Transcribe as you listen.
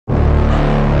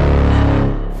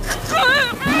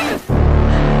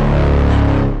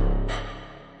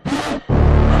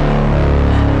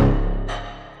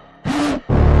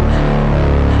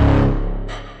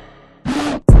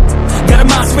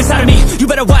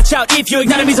better watch out if your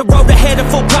enemy's a road ahead of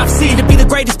full prophecy to be the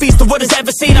greatest beast the world has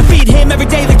ever seen. I feed him every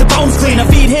day like the bones clean. I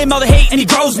feed him all the hate and he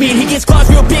grows me, and he gets claws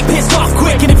real big, pissed off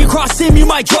quick. And if you cross him, you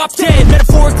might drop dead.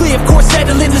 Metaphorically, of course,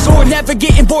 settling the sword, never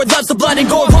getting bored, loves the blood and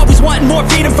gore, always wanting more,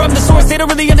 feeding from the source. They don't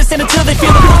really understand until they feel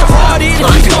it. Hearted,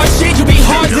 if you start shit, you'll be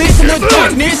heartless in the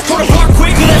darkness. Torn apart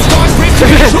quickly, let scars rip,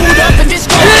 chewed up and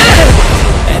destroyed.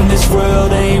 And this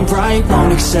world ain't right,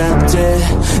 won't accept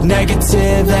it.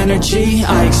 Negative energy,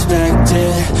 I expect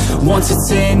it. Once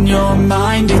it's in your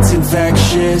mind, it's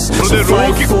infectious. So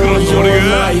fight for your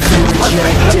life and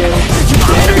reject it. You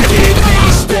better give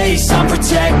me space, I'm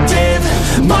protective.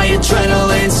 My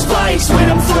adrenaline spikes when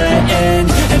I'm threatened.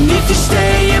 And if you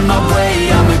stay in my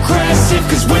way, I'm aggressive.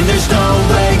 Cause when there's no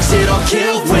exit, I'll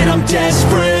kill when I'm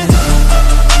desperate.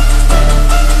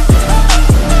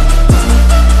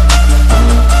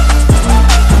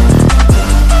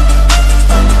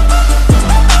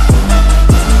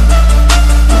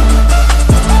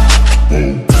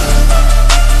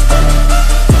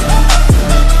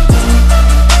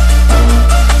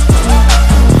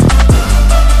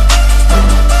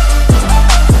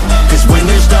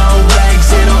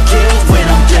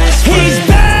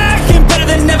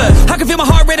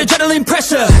 Adrenaline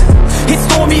pressure, it's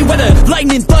stormy weather,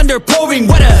 lightning, thunder, pouring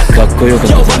weather.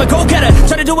 Yo, I'm a go-getter,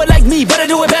 try to do it like me, better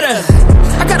do it better.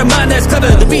 I got a mind that's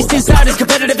clever, the beast inside is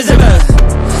competitive as ever.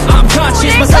 I'm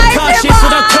conscious, my subconscious,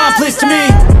 an accomplice to me.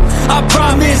 I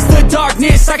promise the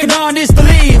darkness, I can honest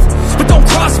believe. But don't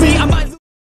cross me, I might